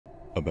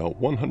About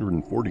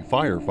 140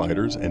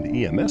 firefighters and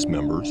EMS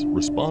members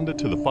responded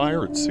to the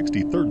fire at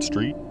 63rd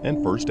Street and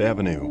 1st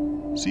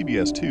Avenue.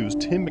 CBS 2's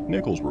Tim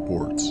McNichols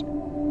reports.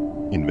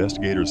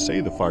 Investigators say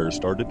the fire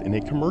started in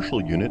a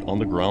commercial unit on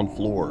the ground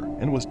floor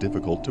and was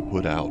difficult to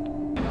put out.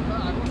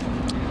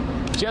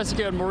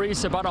 Jessica and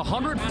Maurice, about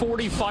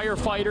 140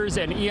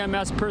 firefighters and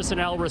EMS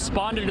personnel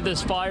responded to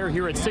this fire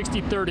here at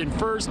 63rd and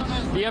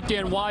 1st. The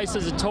FDNY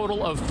says a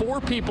total of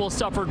 4 people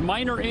suffered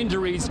minor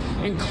injuries,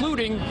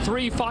 including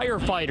 3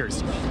 firefighters.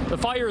 The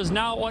fire is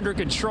now under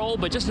control,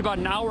 but just about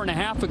an hour and a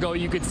half ago,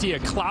 you could see a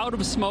cloud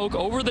of smoke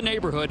over the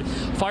neighborhood.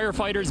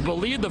 Firefighters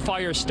believe the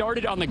fire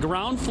started on the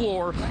ground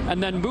floor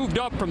and then moved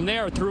up from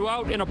there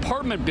throughout an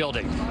apartment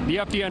building. The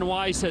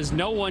FDNY says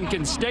no one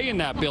can stay in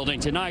that building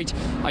tonight.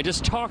 I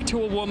just talked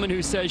to a woman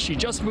who says she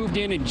just moved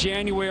in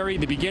January,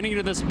 the beginning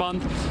of this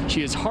month.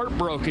 She is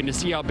heartbroken to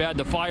see how bad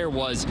the fire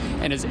was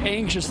and is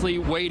anxiously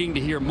waiting to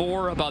hear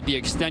more about the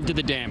extent of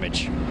the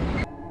damage.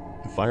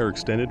 The fire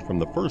extended from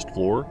the first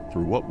floor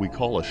through what we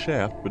call a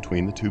shaft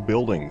between the 2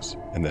 buildings,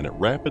 and then it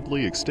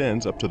rapidly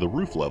extends up to the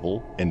roof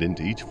level and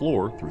into each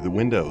floor through the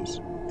windows.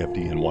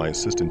 FDNY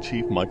Assistant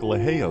Chief Michael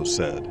Aheo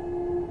said.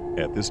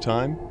 At this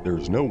time, there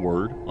is no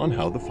word on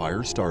how the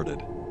fire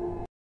started.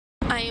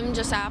 I am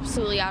just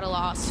absolutely at a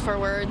loss for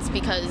words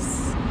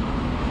because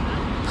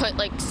put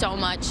so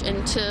much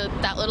into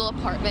that little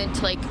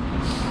apartment. I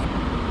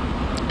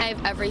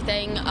have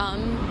everything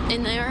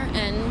in there,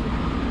 and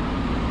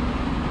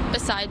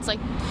besides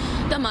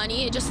the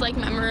money, just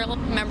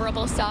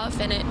memorable stuff,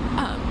 and it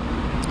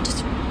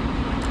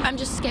I'm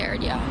just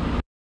scared, yeah.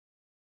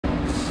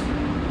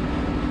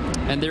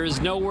 And there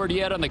is no word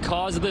yet on the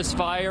cause of this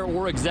fire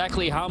or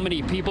exactly how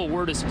many people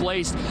were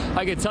displaced.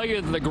 I can tell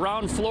you that the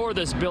ground floor of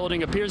this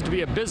building appears to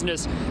be a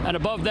business, and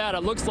above that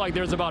it looks like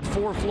there's about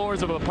 4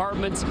 floors of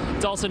apartments.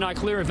 It's also not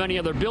clear if any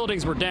other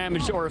buildings were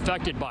damaged or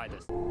affected by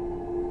this.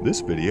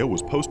 This video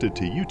was posted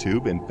to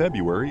YouTube in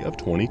February of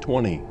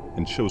 2020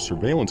 and shows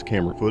surveillance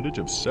camera footage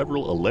of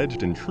several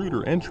alleged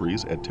intruder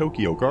entries at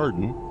Tokyo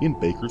Garden in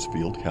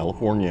Bakersfield,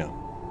 California.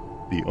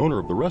 The owner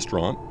of the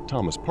restaurant,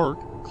 Thomas Park,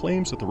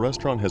 claims that the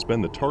restaurant has been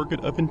the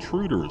target of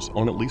intruders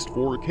on at least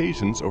 4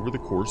 occasions over the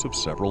course of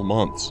several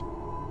months.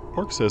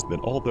 Park says that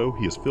although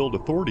he has filled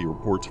authority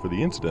reports for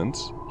the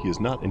incidents, he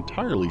is not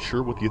entirely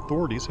sure what the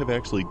authorities have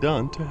actually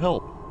done to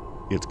help.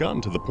 It's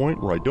gotten to the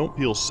point where I don't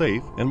feel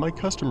safe and my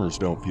customers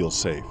don't feel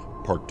safe,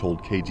 Park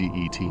told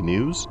KGET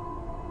News.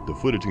 The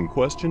footage in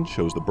question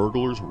shows the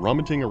burglars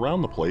rummaging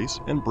around the place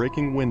and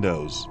breaking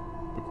windows.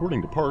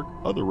 According to Park,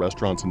 other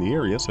restaurants in the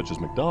area, such as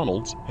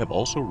McDonald's, have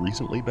also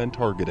recently been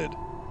targeted.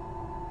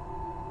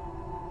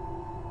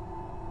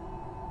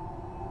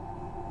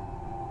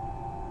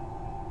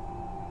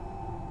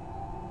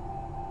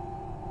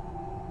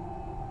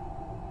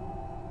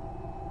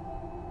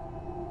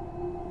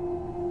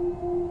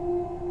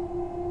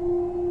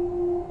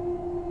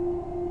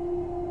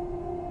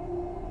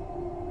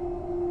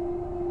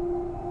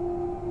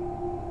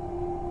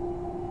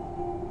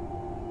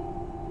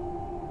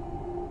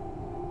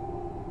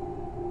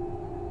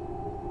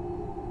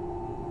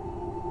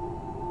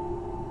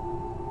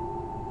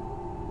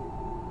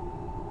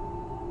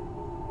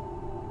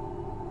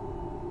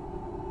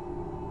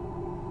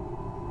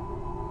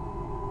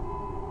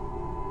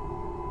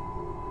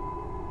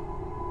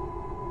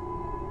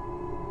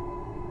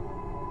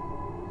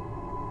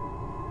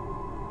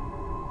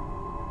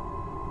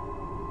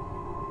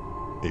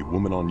 A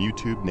woman on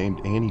YouTube named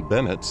Annie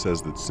Bennett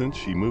says that since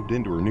she moved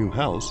into her new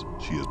house,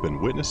 she has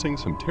been witnessing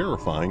some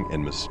terrifying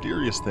and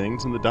mysterious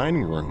things in the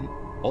dining room,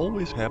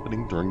 always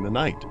happening during the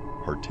night,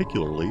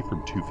 particularly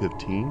from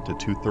 2:15 to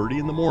 2:30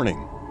 in the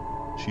morning.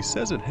 She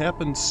says it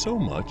happens so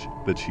much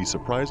that she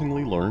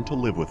surprisingly learned to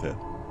live with it.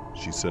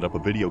 She set up a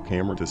video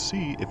camera to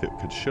see if it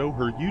could show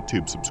her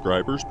YouTube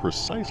subscribers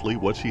precisely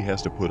what she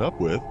has to put up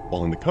with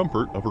while in the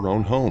comfort of her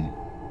own home.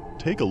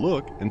 Take a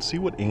look and see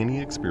what Annie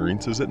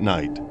experiences at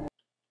night.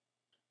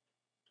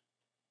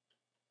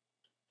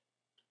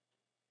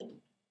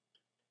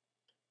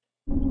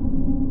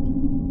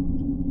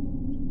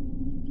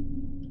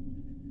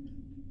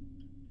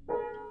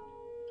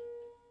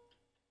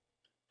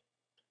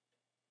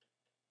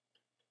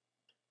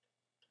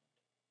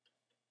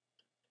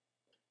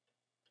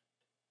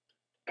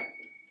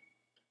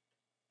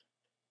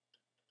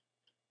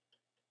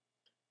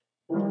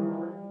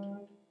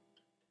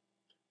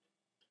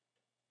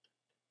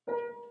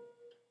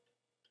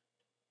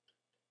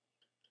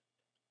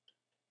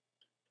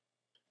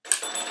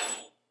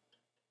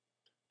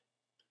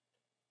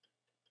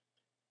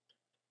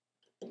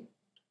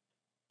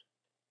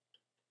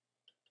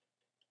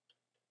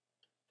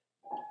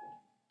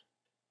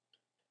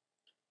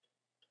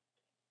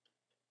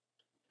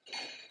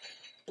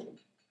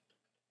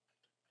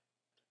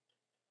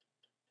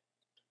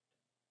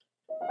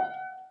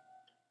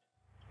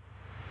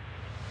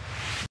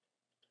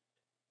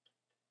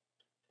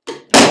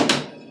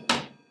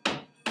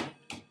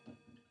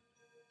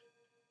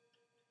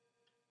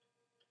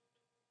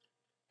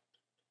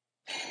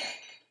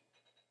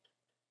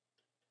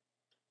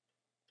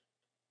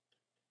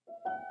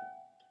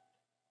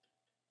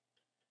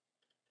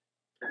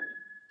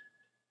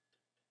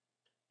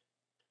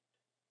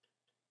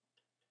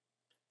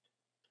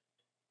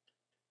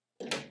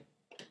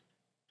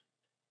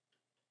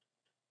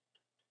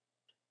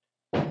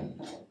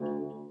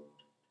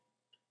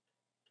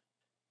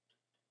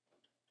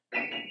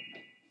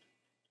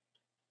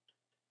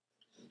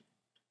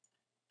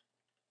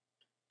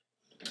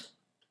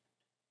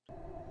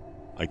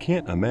 I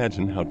can't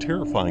imagine how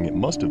terrifying it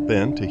must have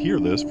been to hear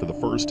this for the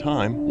first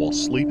time while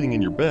sleeping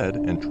in your bed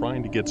and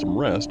trying to get some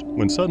rest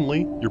when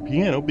suddenly your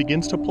piano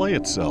begins to play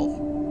itself.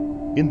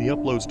 In the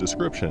upload's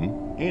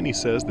description, Annie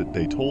says that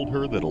they told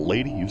her that a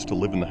lady used to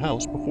live in the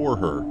house before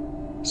her.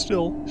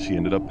 Still, she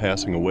ended up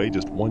passing away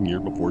just 1 year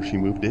before she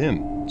moved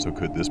in, so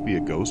could this be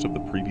a ghost of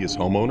the previous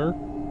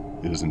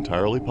homeowner? It is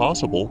entirely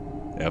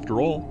possible.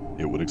 After all,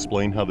 it would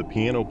explain how the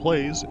piano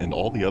plays and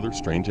all the other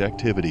strange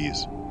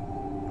activities.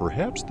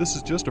 Perhaps this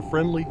is just a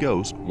friendly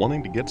ghost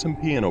wanting to get some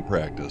piano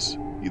practice.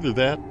 Either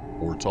that,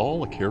 or it's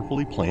all a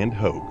carefully planned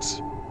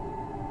hoax.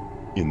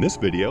 In this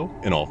video,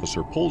 an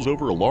officer pulls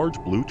over a large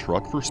blue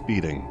truck for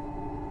speeding.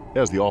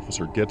 As the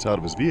officer gets out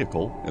of his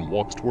vehicle and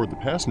walks toward the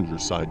passenger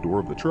side door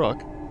of the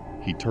truck,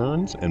 he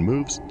turns and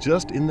moves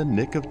just in the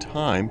nick of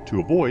time to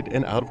avoid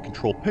an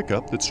out-of-control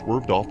pickup that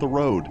swerved off the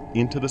road,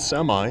 into the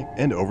semi,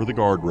 and over the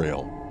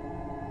guardrail.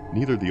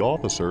 Neither the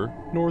officer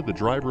nor the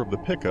driver of the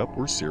pickup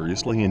were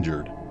seriously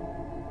injured.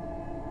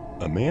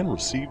 A man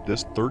received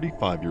this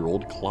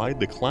 35-year-old Clyde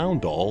the Clown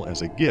doll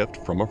as a gift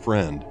from a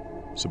friend.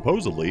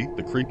 Supposedly,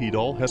 the creepy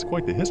doll has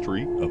quite the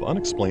history of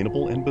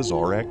unexplainable and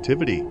bizarre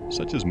activity,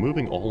 such as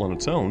moving all on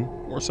its own,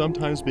 or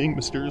sometimes being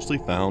mysteriously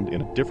found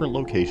in a different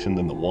location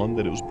than the one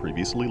that it was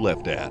previously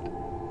left at.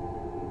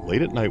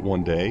 Late at night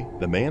one day,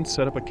 the man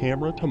set up a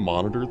camera to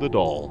monitor the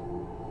doll.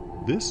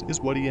 This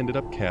is what he ended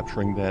up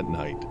capturing that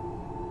night.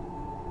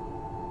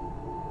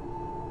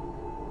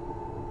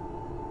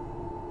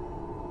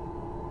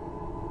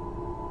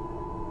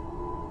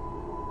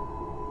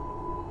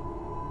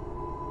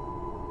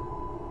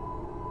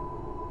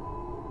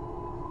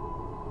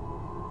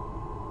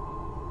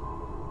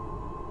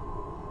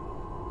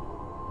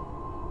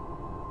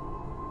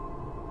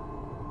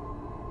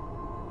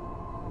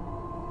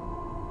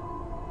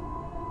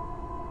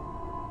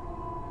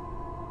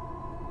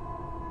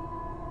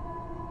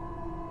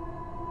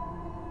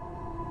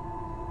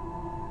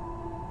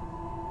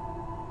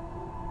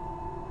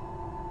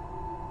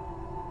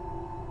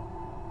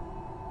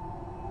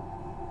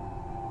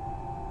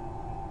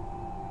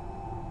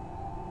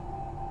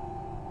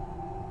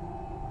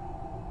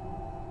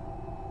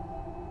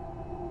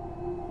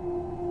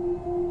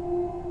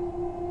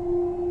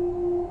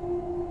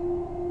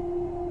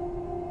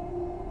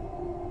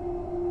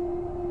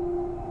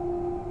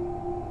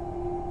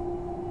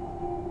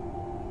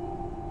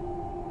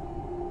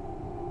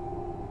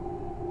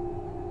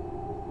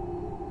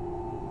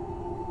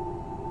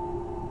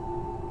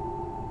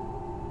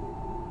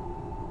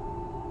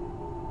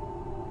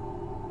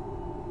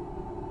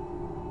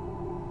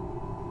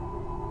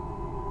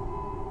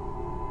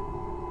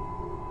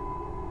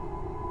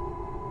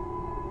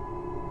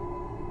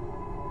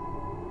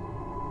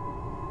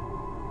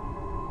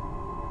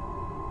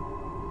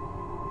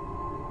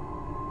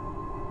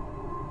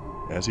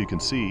 As you can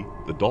see,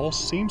 the doll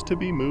seems to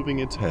be moving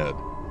its head.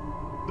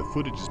 The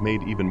footage is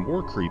made even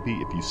more creepy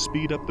if you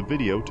speed up the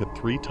video to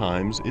 3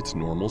 times its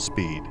normal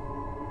speed.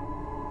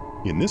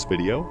 In this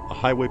video, a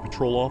highway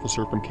patrol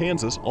officer from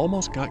Kansas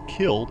almost got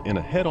killed in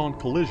a head-on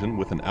collision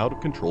with an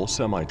out-of-control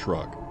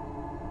semi-truck.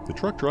 The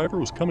truck driver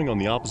was coming on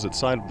the opposite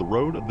side of the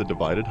road of the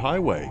divided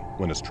highway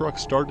when his truck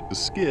started to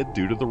skid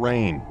due to the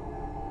rain.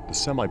 The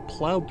semi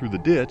plowed through the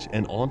ditch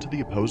and onto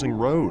the opposing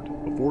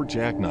road before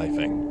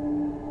jackknifing.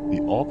 The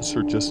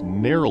officer just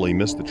narrowly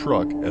missed the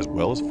truck as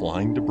well as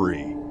flying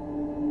debris.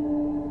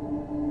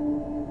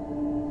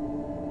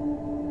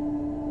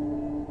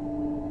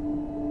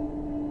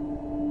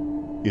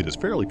 It is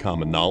fairly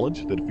common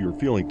knowledge that if you are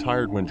feeling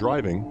tired when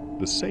driving,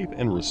 the safe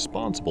and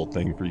responsible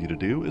thing for you to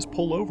do is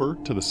pull over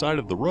to the side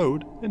of the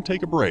road and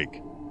take a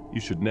break. You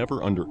should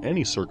never under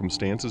any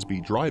circumstances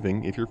be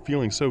driving if you're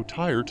feeling so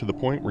tired to the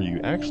point where you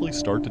actually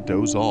start to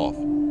doze off.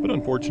 But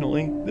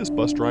unfortunately, this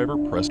bus driver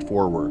pressed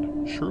forward,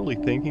 surely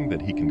thinking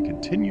that he can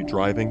continue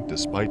driving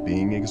despite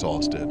being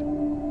exhausted.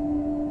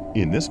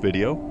 In this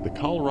video, the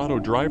Colorado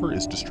driver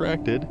is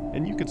distracted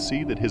and you can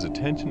see that his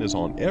attention is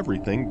on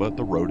everything but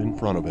the road in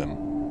front of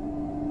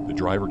him. The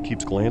driver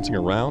keeps glancing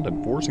around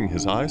and forcing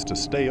his eyes to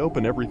stay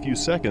open every few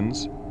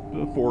seconds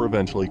before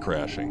eventually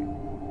crashing.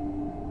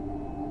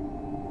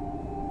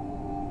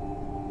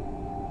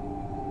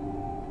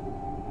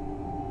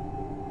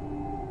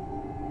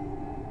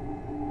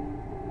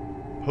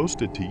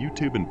 Posted to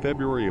YouTube in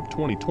February of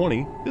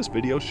 2020, this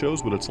video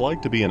shows what it's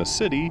like to be in a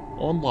city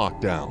on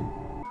lockdown.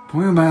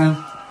 朋友们，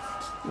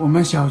我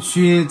们小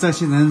区这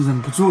些人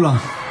忍不住了，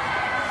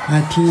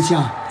来听一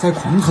下，在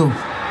狂吼，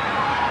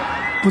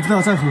不知道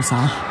在吼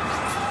啥，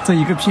这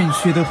一个片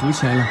区都吼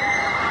起来了，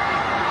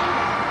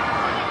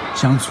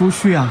想出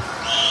去啊，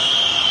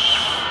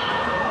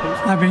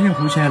那边又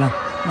吼起来了，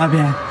那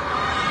边，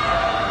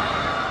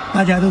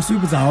大家都睡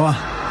不着啊。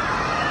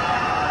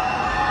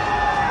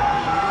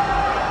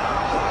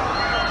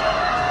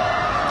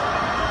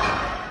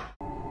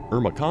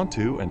 Irma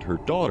Cantu and her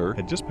daughter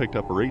had just picked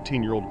up her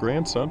 18-year-old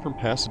grandson from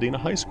Pasadena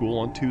High School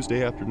on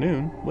Tuesday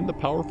afternoon when the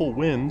powerful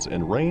winds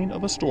and rain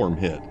of a storm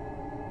hit.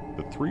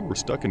 The 3 were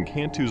stuck in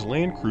Cantu's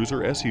Land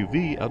Cruiser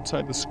SUV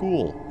outside the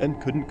school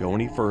and couldn't go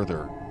any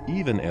further.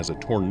 even as a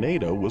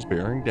tornado was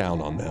bearing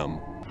down on them.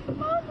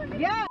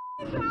 Yeah.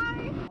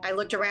 I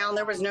looked around,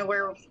 there was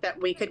nowhere that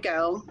we could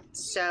go,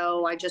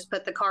 so I just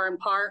put the car in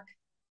park.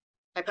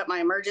 I put my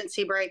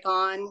emergency brake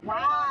on.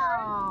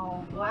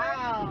 Wow,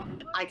 wow.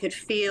 I could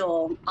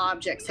feel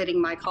objects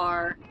hitting my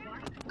car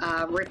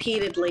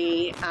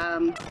repeatedly.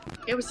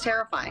 It was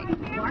terrifying.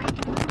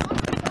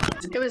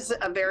 It was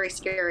a very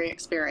scary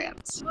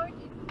experience.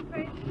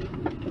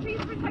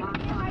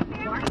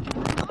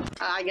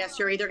 I guess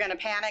you're either going to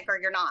panic or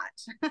you're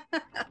not.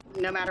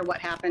 No matter what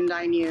happened,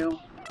 I knew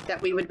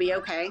that we would be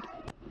okay,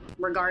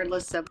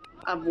 regardless of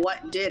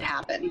what did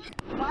happen.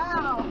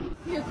 Wow.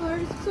 Your car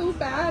is so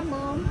bad,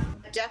 Mom.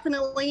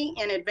 Definitely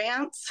in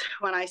advance,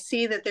 when I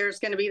see that there's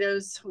going to be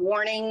those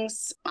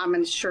warnings,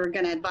 I'm sure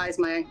going to advise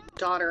my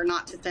daughter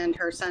not to send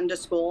her son to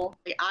school.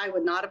 I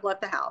would not have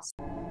left the house.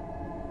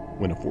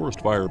 When a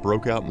forest fire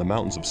broke out in the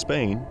mountains of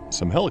Spain,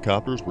 some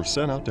helicopters were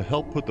sent out to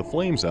help put the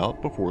flames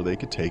out before they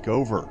could take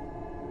over.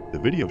 The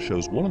video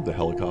shows one of the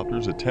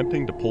helicopters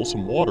attempting to pull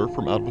some water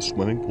from out of a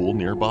swimming pool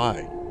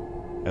nearby.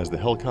 As the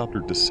helicopter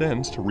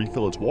descends to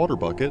refill its water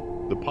bucket,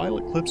 the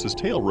pilot clips his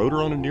tail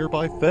rotor on a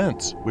nearby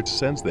fence, which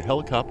sends the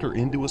helicopter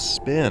into a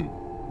spin,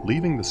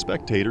 leaving the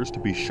spectators to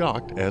be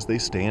shocked as they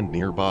stand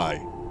nearby.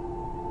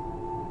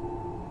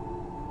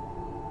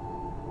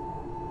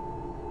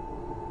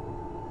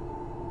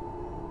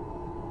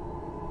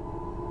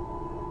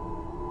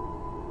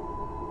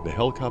 The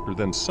helicopter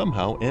then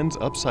somehow ends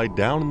upside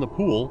down in the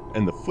pool,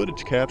 and the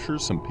footage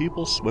captures some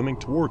people swimming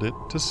toward it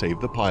to save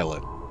the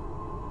pilot.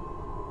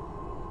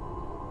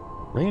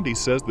 Randy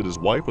says that his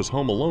wife was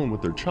home alone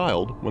with their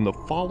child when the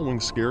following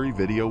scary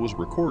video was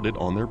recorded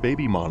on their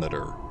baby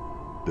monitor.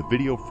 The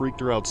video freaked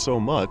her out so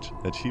much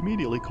that she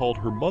immediately called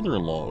her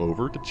mother-in-law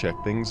over to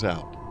check things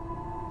out.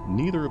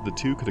 Neither of the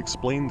two could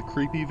explain the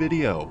creepy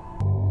video.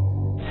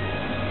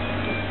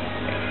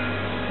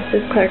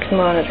 This is Clark's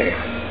monitor.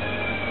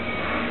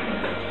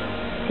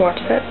 Watch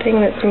that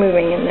thing that's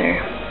moving in there.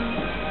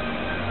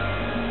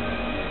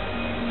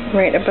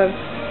 Right above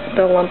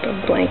the lump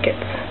of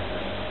blankets.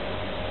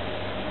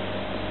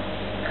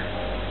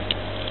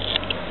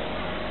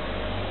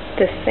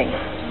 This thing.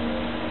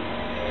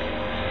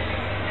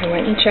 I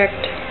went and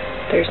checked.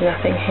 There's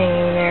nothing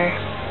hanging there.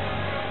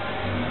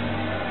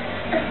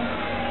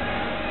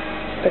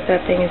 But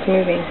that thing is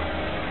moving.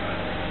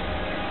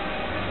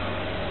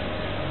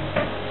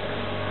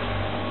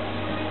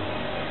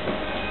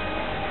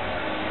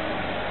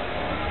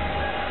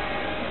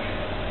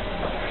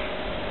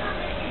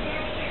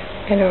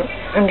 I don't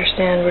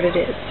understand what it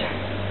is.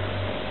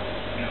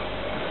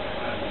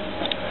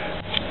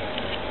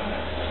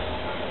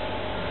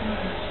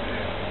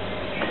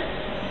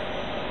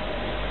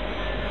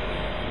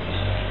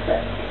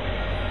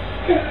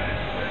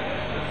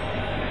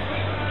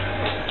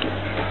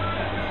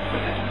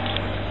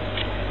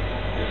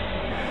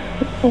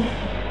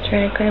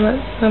 Trying to climb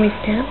up Mommy's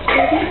stance,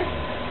 maybe?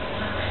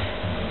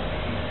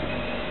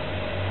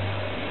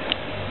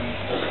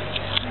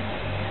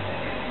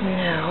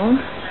 Now,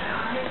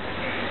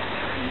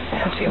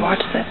 as we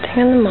watch that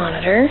thing on the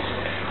monitor,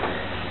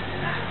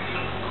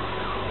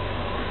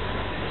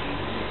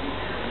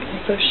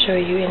 I'll go show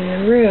you in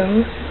the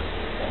room.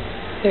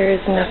 There is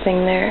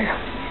nothing there.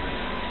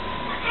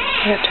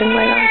 I gotta turn the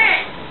light on.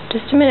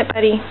 Just a minute,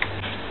 buddy.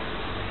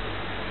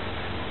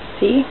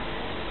 See?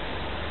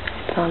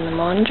 It's on the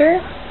monitor.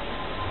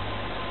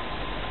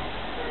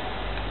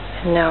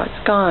 And now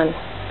it's gone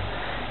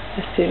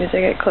as soon as I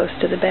get close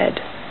to the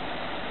bed.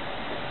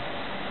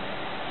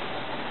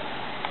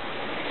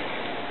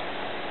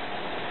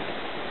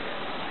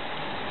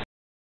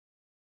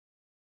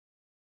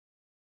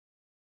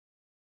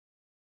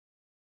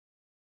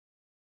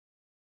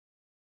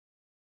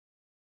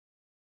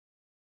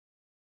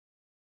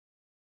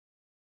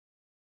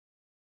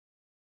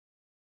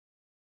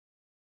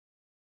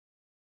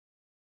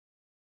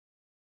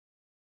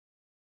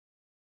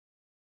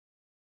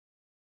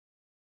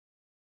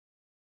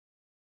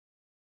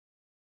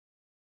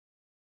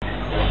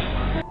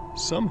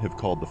 Some have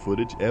called the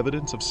footage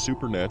evidence of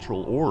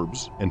supernatural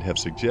orbs and have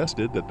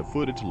suggested that the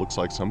footage looks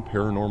like some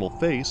paranormal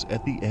face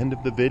at the end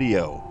of the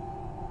video.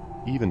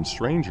 Even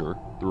stranger,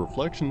 the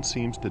reflection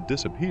seems to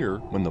disappear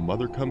when the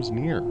mother comes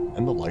near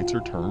and the lights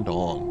are turned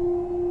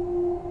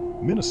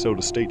on.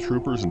 Minnesota State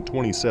Troopers in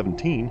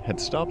 2017 had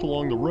stopped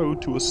along the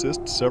road to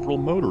assist several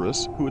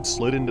motorists who had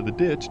slid into the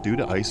ditch due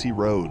to icy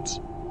roads.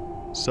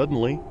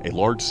 Suddenly, a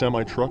large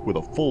semi-truck with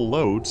a full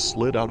load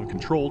slid out of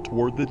control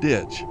toward the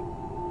ditch.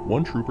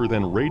 One trooper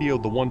then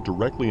radioed the one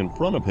directly in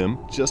front of him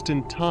just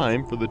in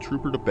time for the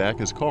trooper to back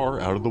his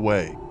car out of the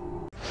way.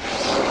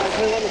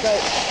 921, look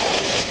out.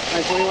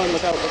 921,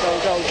 look out, look out,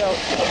 look out, look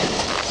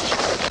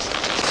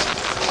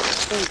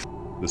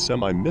out. The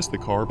semi missed the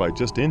car by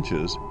just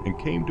inches and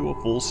came to a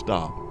full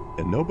stop,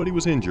 and nobody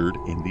was injured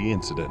in the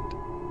incident.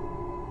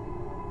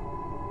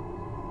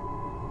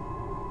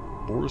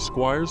 Boris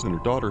Squires and her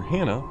daughter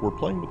Hannah were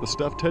playing with the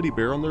stuffed teddy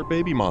bear on their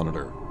baby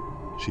monitor.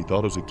 She thought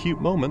it was a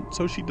cute moment,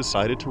 so she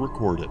decided to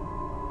record it.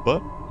 But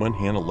when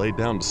Hannah laid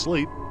down to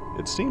sleep,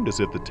 it seemed as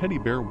if the teddy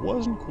bear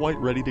wasn't quite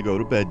ready to go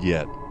to bed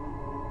yet.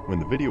 When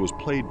the video was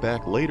played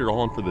back later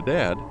on for the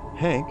dad,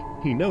 Hank,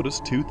 he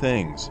noticed two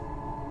things.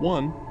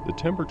 One, the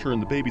temperature in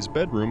the baby's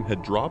bedroom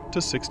had dropped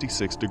to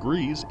 66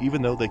 degrees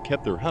even though they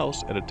kept their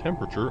house at a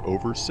temperature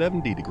over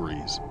 70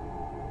 degrees.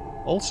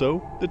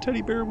 Also, the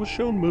teddy bear was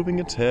shown moving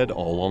its head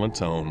all on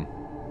its own.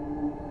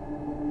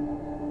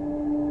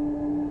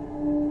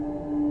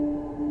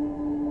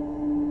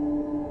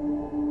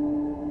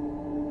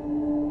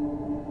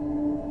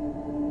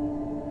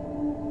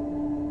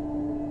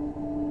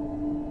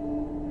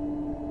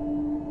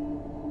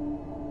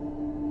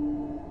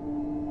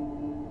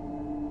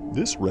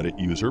 This Reddit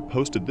user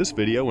posted this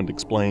video and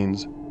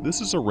explains,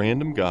 "This is a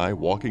random guy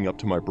walking up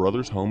to my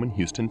brother's home in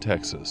Houston,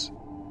 Texas.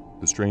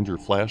 The stranger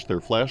flashed their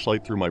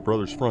flashlight through my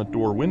brother's front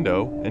door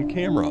window and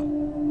camera.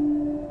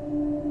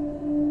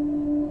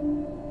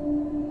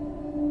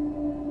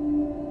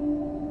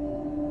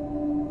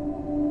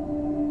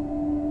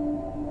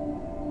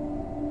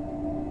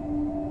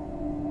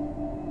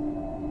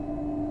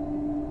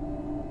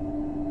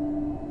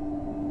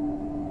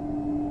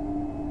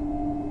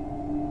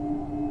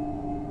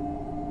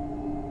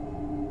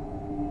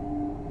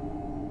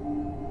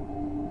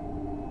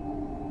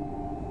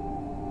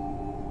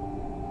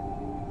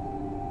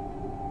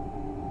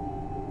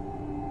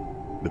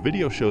 The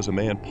video shows a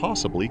man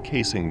possibly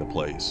casing the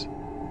place.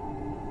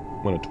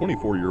 When a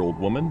 24-year-old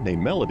woman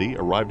named Melody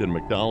arrived at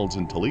McDonald's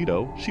in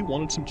Toledo, she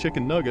wanted some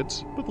chicken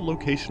nuggets, but the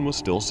location was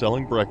still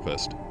selling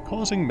breakfast,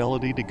 causing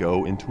Melody to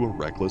go into a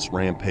reckless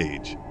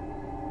rampage.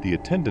 The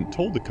attendant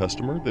told the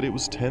customer that it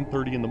was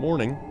 10:30 in the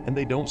morning and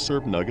they don't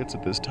serve nuggets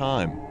at this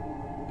time.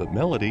 But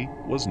Melody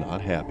was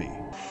not happy.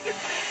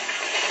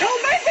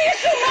 Don't make me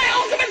issue my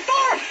ultimate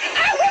form!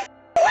 I will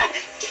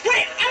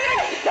wait!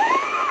 Man!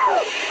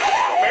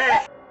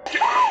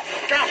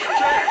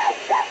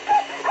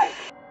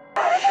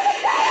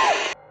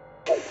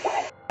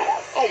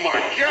 Oh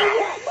my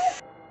God!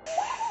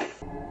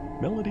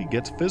 Melody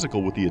gets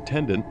physical with the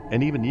attendant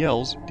and even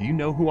yells, "Do you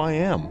know who I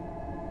am?"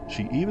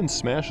 She even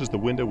smashes the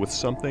window with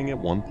something at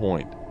one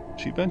point.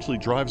 She eventually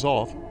drives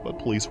off, but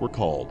police were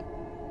called.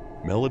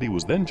 Melody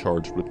was then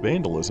charged with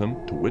vandalism,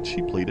 to which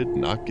she pleaded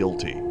not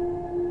guilty.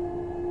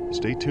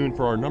 Stay tuned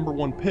for our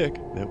 #1 pick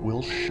that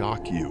will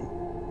shock you.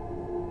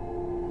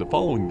 The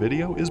following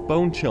video is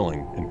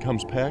bone-chilling and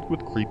comes packed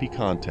with creepy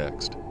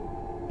context.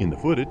 In the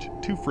footage,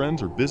 two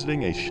friends are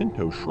visiting a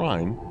Shinto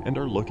shrine and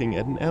are looking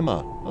at an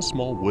ema, a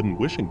small wooden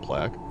wishing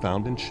plaque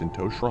found in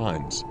Shinto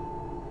shrines.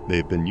 They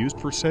have been used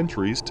for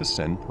centuries to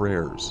send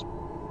prayers.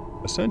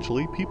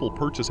 Essentially, people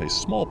purchase a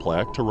small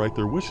plaque to write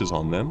their wishes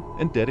on them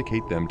and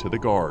dedicate them to the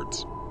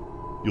gods.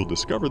 You'll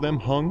discover them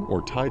hung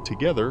or tied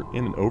together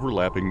in an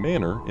overlapping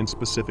manner in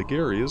specific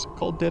areas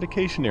called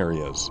dedication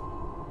areas.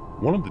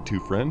 One of the two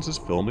friends is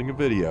filming a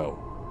video.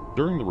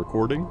 During the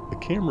recording, the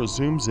camera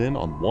zooms in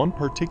on one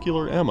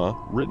particular ema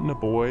written a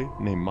boy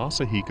named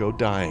Masahiko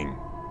dying.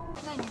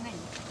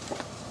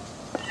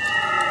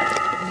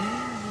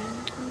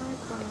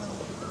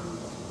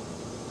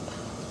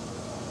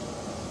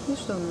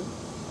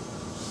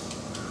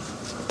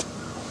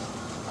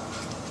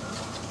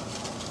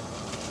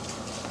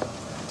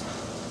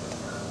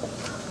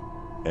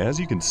 As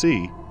you can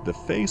see, the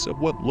face of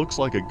what looks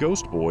like a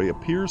ghost boy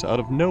appears out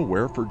of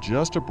nowhere for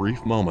just a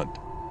brief moment.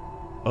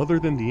 Other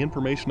than the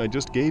information I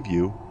just gave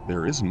you,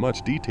 there isn't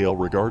much detail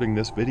regarding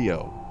this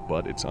video,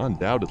 but it's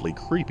undoubtedly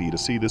creepy to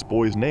see this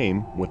boy's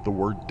name with the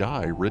word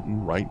die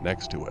written right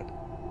next to it.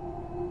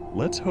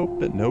 Let's hope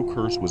that no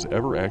curse was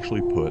ever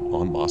actually put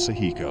on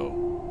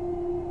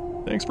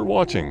Masahiko. Thanks for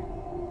watching.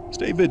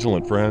 Stay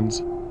vigilant,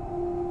 friends.